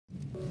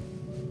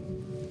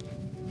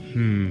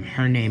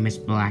Her name is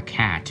Black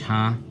Hat,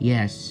 huh?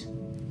 Yes.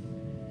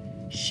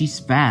 She's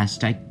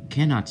fast. I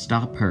cannot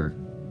stop her.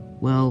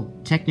 Well,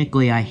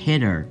 technically I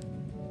hit her.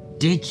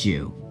 Did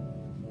you?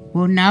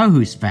 Well, now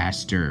who's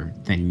faster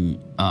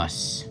than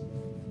us?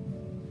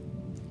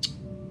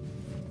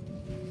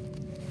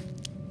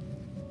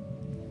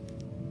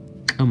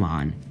 Come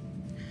on.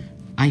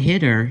 I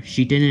hit her.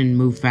 She didn't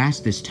move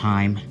fast this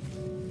time.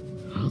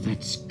 Oh,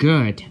 that's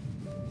good.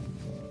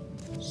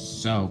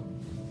 So,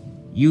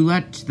 you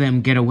let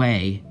them get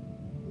away.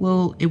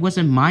 Well, it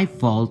wasn't my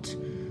fault.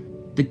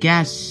 The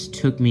gas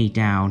took me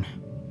down.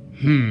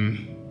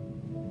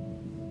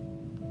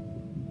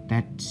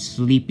 That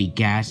sleepy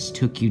gas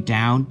took you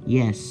down?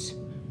 Yes.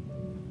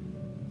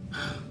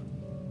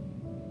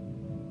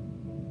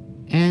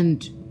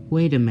 And,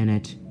 wait a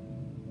minute.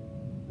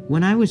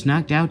 When I was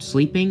knocked out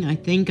sleeping, I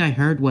think I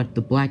heard what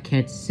the Black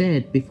Cat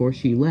said before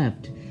she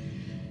left.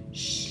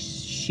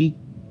 She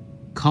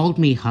called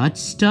me hot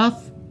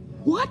stuff?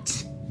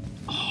 What?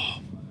 Oh.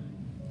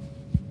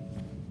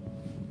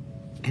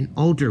 An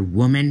older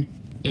woman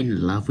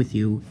in love with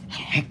you?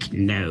 Heck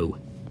no.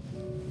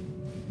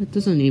 That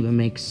doesn't even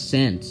make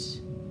sense.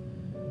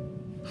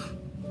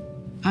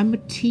 I'm a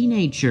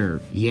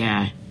teenager.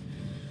 Yeah,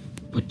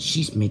 but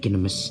she's making a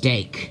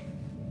mistake.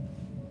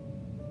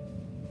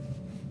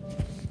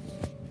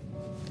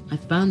 I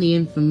found the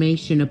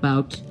information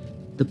about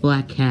the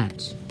Black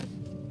Cat.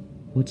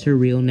 What's her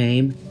real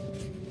name?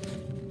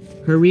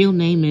 Her real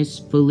name is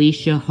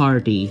Felicia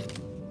Hardy.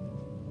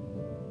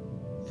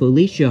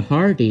 Felicia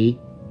Hardy?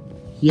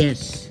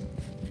 Yes.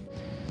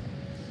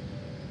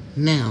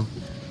 Now,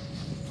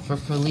 for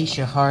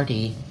Felicia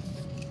Hardy,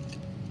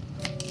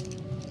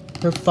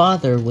 her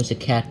father was a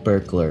cat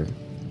burglar.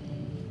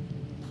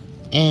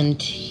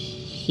 And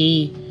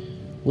he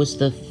was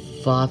the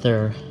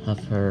father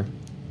of her...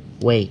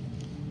 Wait,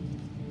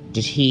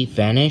 did he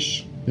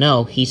vanish?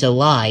 No, he's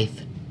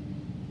alive.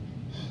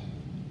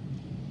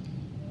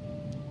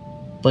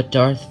 But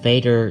Darth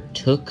Vader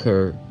took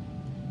her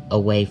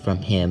away from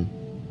him.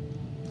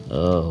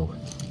 Oh.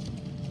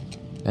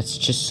 That's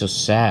just so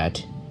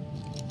sad.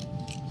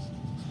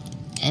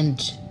 And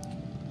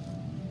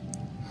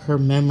her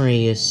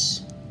memory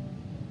is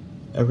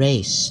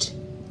erased.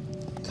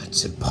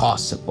 That's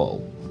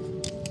impossible.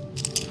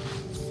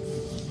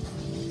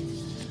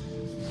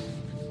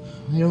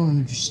 I don't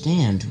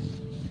understand.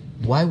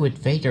 Why would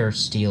Vader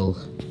steal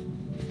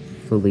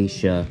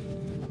Felicia?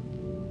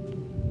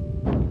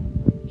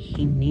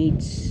 He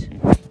needs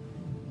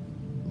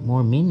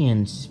more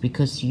minions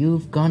because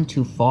you've gone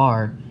too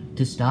far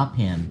to stop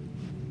him.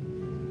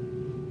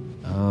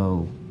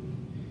 Oh.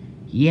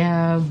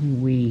 Yeah,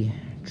 we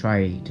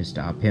try to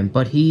stop him,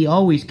 but he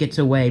always gets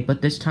away.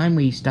 But this time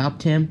we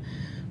stopped him.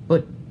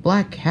 But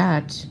Black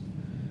Cat...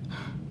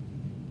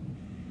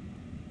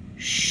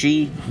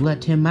 she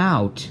let him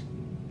out.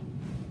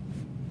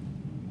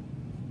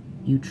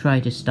 You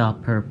tried to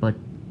stop her, but...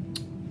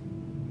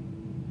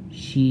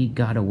 she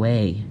got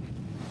away.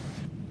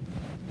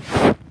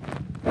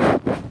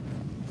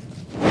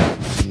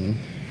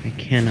 I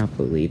cannot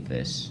believe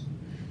this.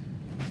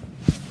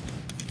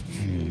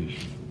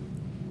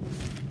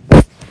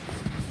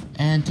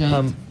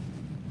 And,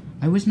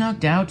 I was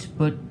knocked out,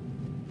 but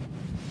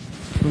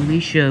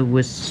Felicia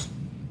was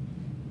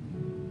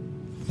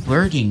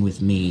flirting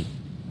with me.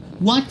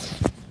 What?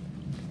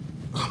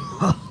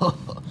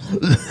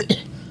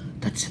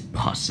 That's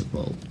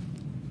impossible.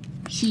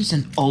 She's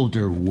an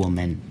older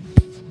woman,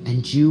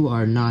 and you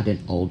are not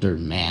an older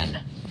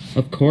man.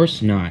 Of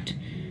course not.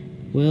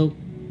 Well,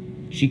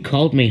 she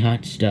called me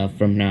hot stuff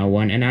from now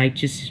on, and I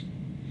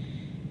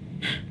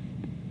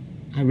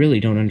really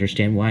don't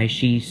understand why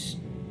she's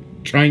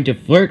trying to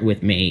flirt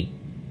with me.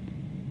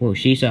 Well,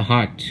 she's a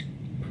hot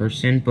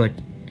person, but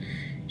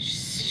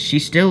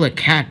she's still a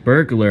cat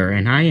burglar,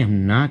 and I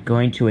am not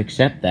going to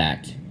accept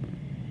that.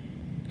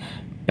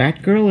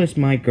 Batgirl is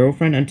my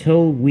girlfriend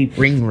until we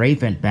bring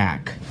Raven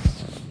back.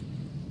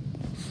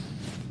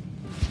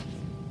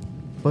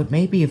 But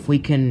maybe if we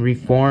can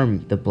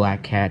reform the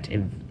Black Cat,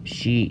 if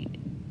she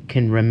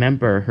can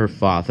remember her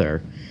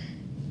father.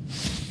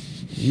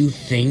 You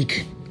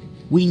think?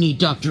 We need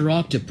Dr.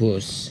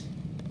 Octopus.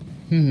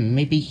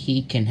 Maybe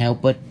he can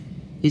help, but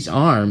his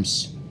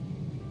arms...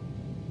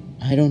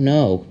 I don't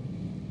know.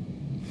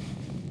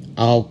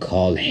 I'll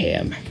call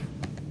him.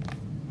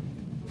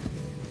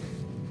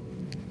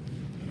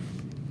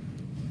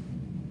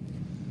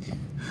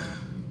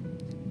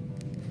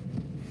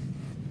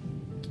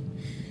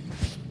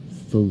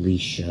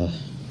 Felicia.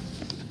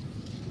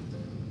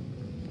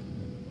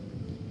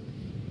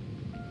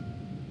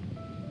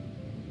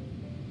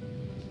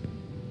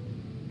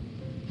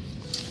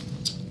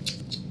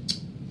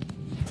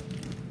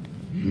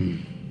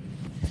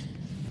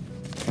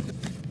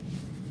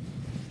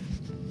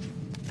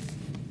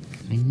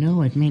 I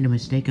know I've made a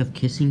mistake of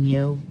kissing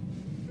you.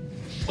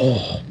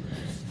 Oh,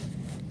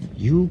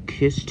 you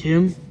kissed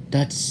him?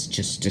 That's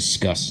just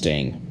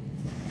disgusting.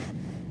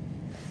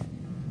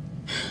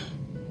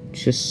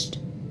 Just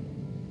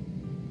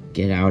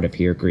get out of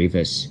here,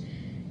 Grievous.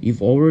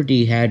 You've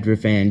already had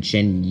revenge,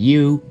 and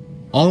you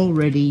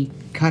already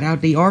cut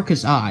out the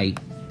Arca's eye.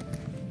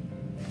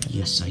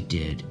 Yes, I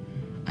did.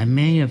 I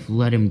may have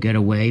let him get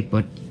away,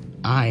 but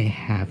I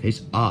have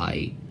his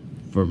eye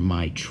for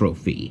my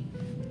trophy.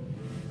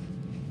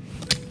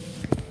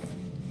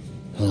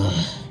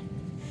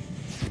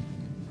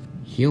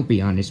 He'll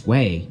be on his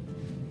way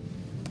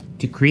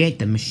to create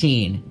the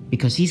machine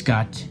because he's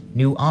got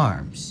new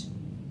arms.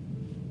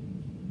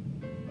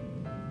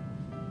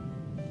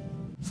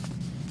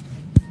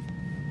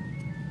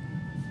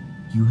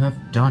 You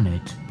have done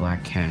it,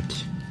 Black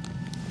Cat.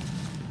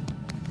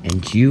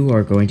 And you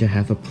are going to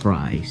have a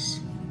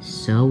prize.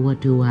 So what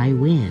do I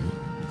win?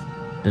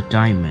 The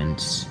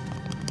diamonds.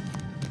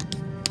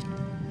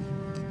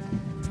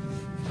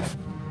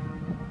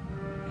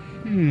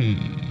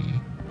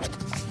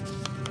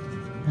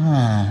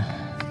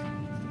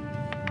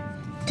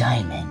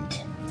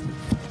 Diamond.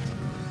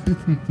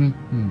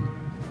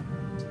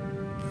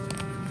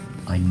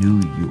 I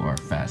knew you are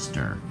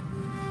faster.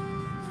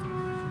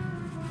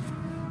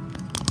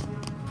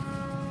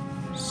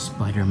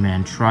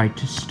 Spider-Man tried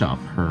to stop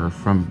her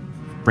from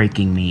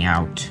breaking me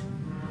out.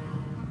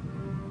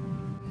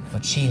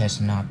 But she has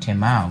knocked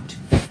him out.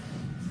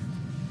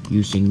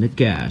 Using the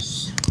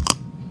gas.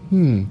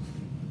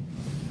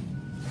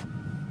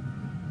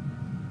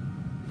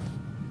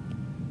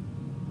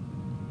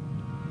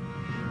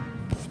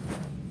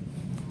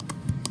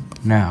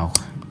 Now,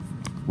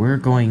 we're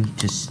going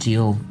to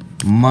steal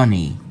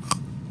money.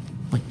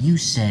 But you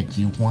said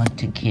you want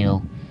to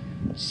kill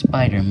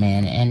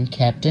Spider-Man and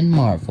Captain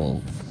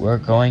Marvel. We're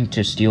going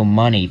to steal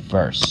money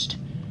first.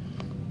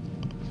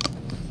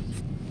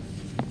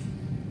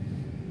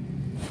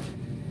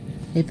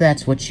 If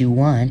that's what you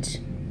want,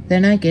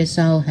 then I guess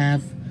I'll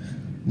have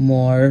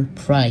more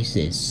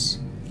prizes.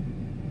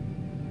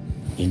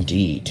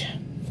 Indeed.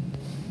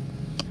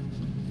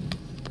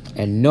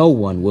 And no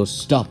one will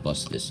stop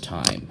us this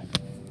time.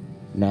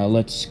 Now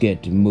let's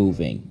get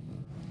moving.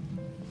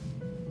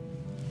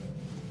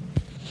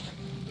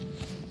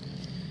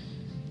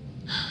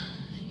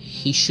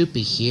 He should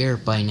be here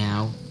by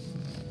now.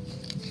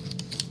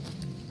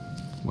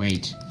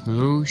 Wait,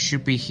 who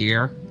should be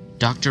here?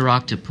 Dr.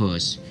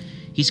 Octopus.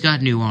 He's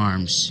got new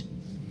arms.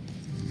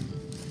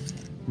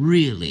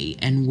 Really?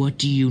 And what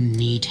do you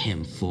need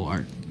him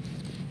for?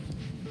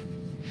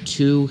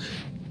 To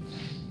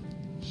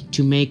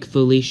make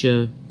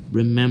Felicia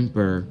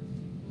remember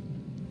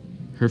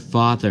her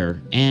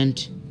father,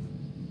 and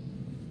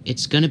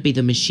it's gonna be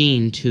the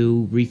machine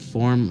to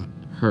reform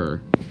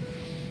her.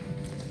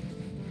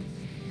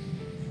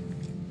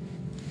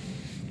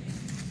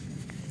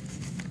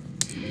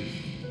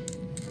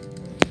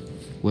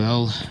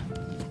 Well,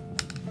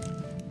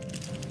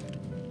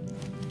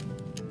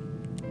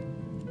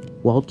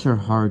 Walter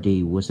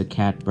Hardy was a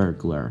cat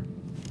burglar,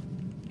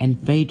 and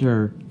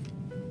Vader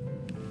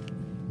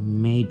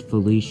made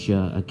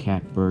Felicia a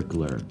cat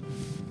burglar.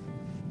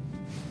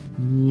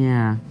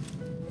 Yeah.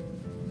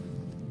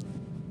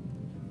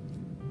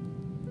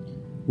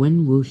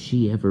 When will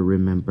she ever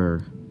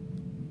remember?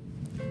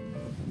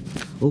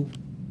 Oh,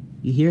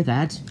 you hear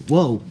that?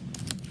 Whoa!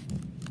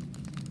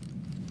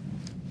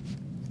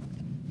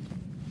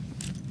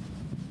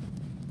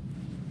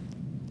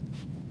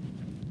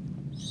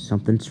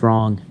 Something's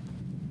wrong.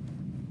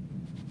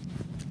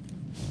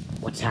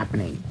 What's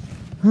happening?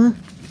 Huh?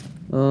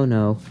 Oh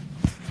no.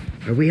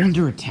 Are we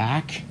under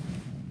attack?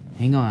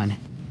 Hang on.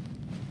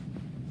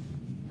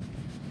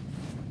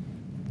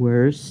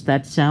 Where's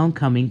that sound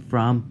coming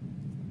from?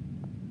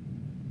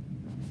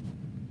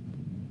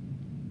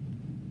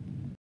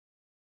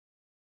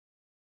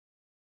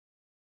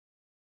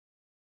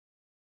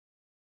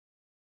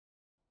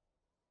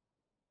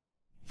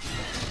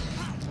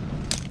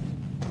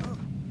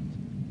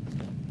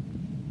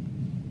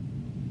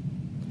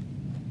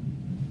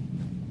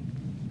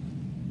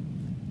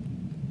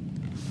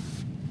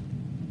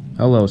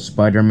 Hello,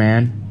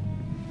 Spider-Man.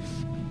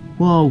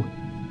 Whoa!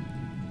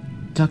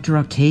 Dr.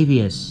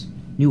 Octavius.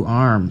 New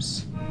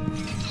arms.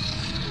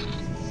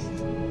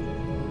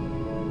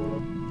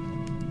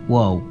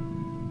 Whoa.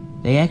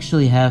 They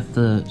actually have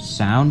the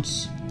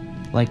sounds?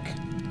 Like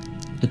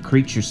the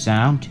creature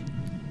sound?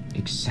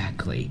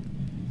 Exactly.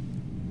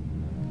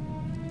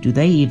 Do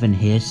they even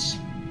hiss?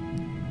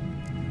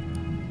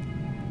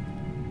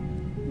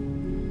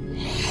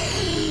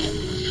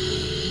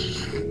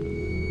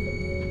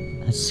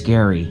 That's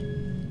scary.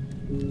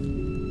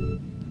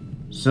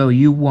 So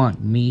you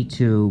want me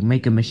to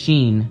make a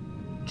machine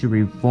to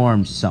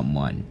reform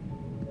someone?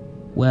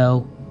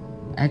 Well,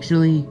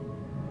 actually,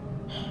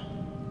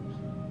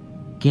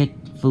 get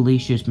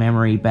Felicia's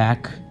memory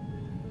back?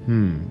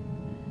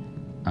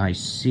 I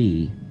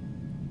see.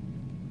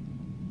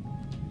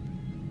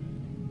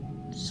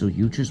 So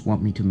you just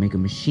want me to make a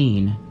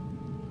machine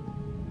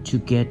to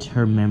get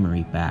her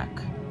memory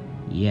back?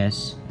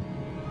 Yes,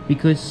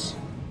 because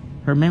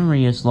her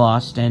memory is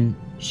lost and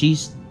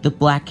she's the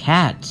Black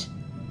Cat.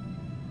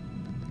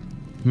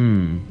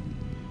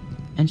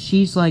 And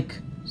she's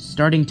like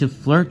starting to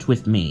flirt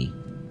with me.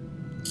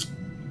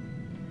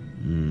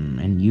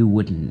 And you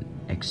wouldn't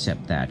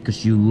accept that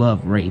because you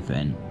love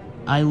Raven.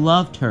 I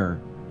loved her.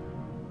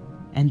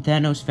 And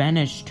Thanos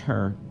vanished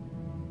her.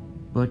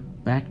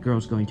 But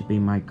Batgirl's going to be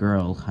my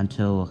girl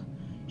until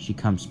she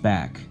comes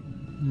back.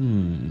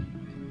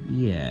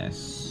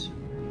 Yes.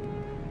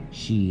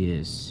 She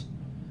is.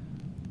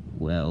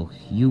 Well,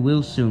 you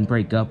will soon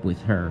break up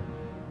with her.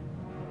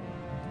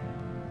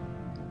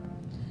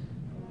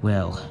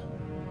 Well,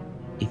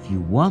 if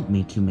you want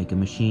me to make a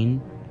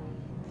machine,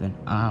 then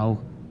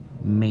I'll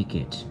make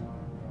it.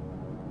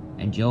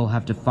 And you'll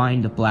have to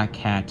find the Black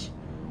Cat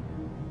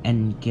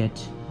and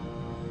get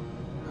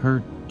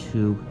her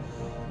to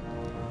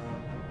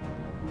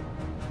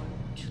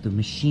the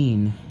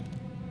machine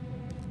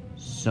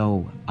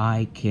so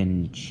I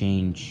can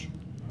change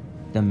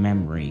the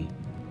memory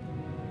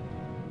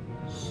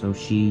so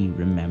she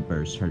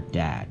remembers her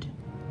dad.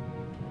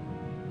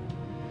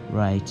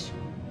 Right.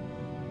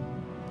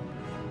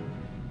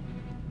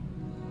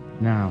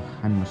 Now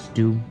I must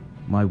do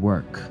my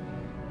work.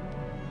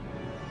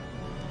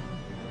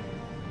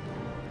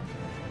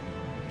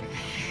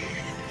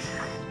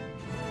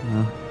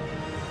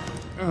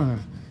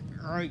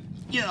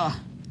 Yeah.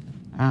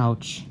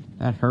 Ouch,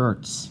 that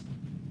hurts.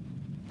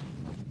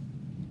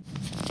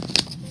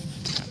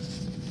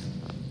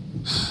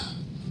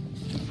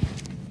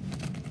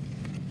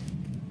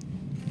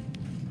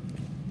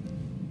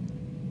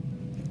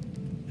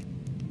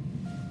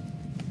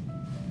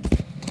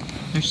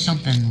 There's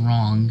something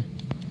wrong.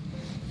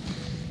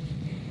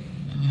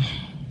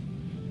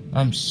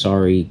 I'm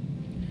sorry.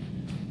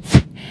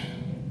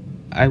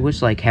 I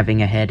was like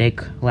having a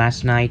headache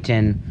last night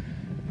and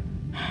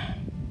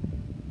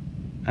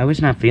I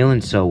was not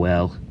feeling so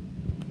well.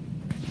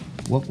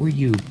 What were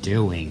you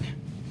doing?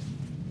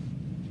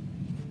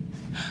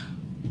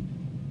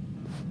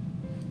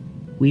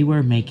 We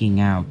were making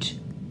out.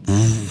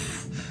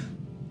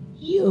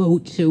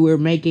 You two were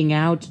making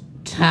out?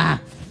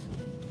 Ta!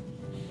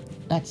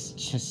 That's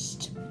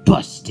just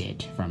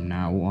busted from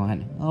now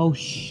on. Oh,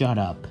 shut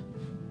up.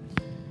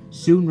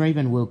 Soon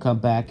Raven will come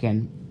back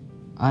and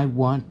I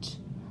want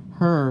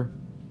her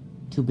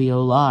to be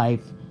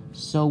alive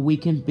so we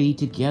can be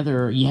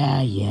together.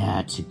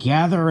 Yeah,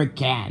 together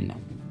again.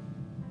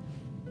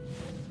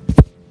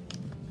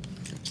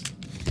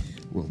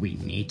 Well, we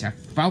need to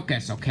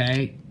focus,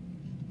 okay?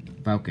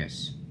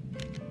 Focus.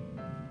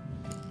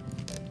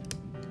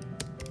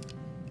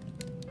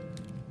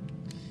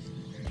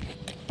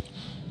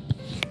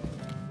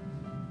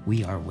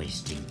 We are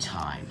wasting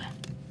time.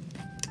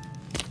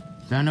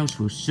 Thanos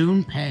will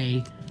soon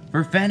pay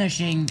for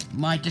finishing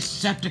my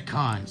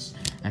Decepticons.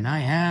 And I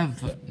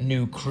have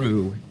new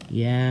crew.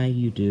 Yeah,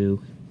 you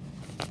do.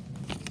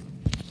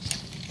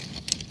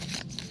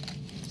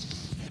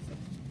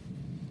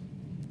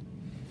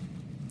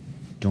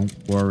 Don't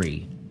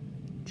worry.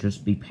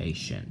 Just be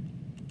patient.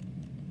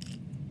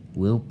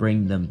 We'll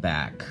bring them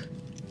back.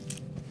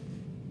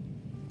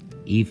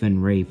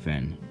 Even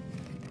Raven.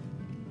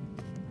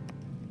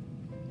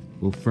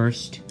 Well,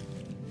 first,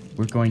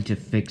 we're going to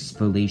fix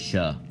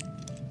Felicia.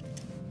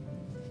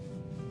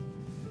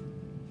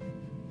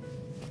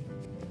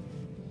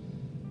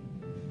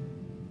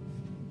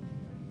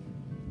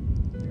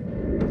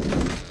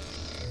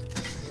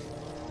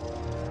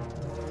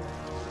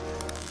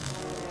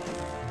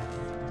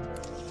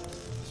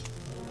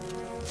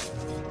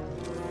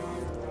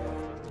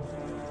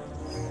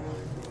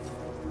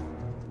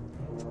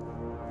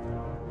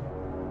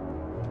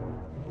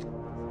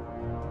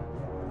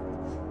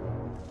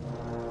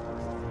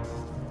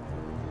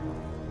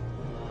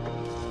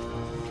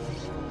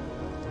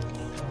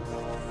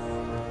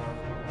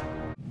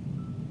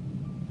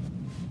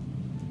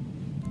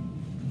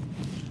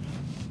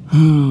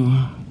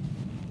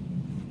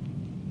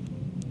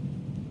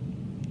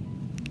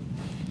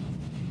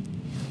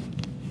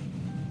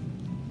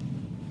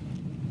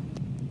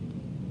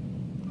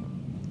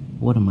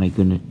 What am I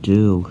gonna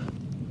do?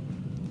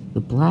 The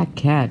Black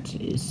Cat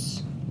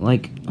is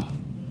like...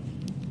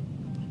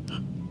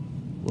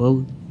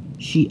 Well,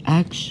 she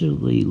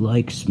actually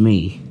likes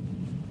me.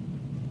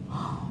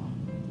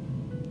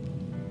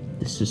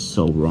 This is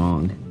so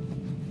wrong.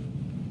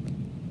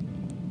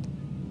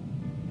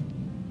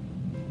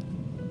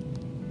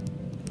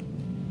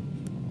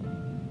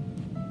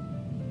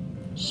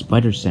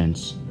 Spider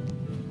sense.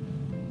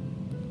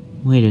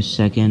 Wait a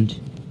second.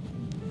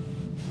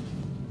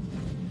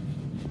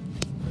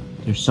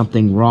 There's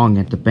something wrong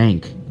at the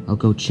bank. I'll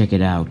go check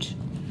it out.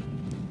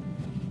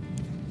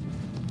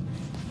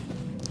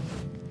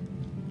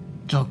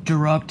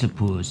 Dr.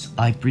 Octopus,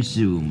 I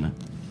presume.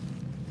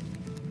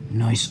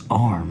 Nice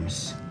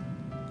arms.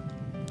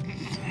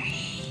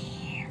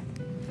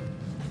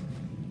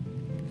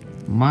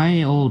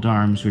 My old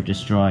arms were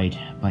destroyed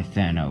by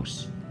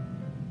Thanos.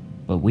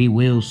 But we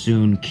will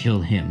soon kill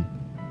him.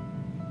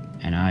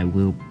 And I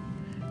will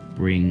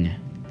bring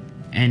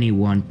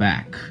anyone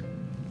back.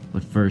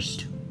 But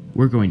first,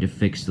 we're going to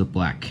fix the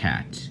Black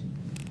Cat.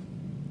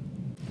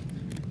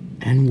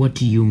 And what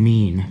do you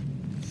mean,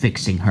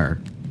 fixing her?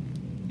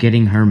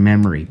 Getting her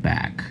memory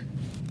back?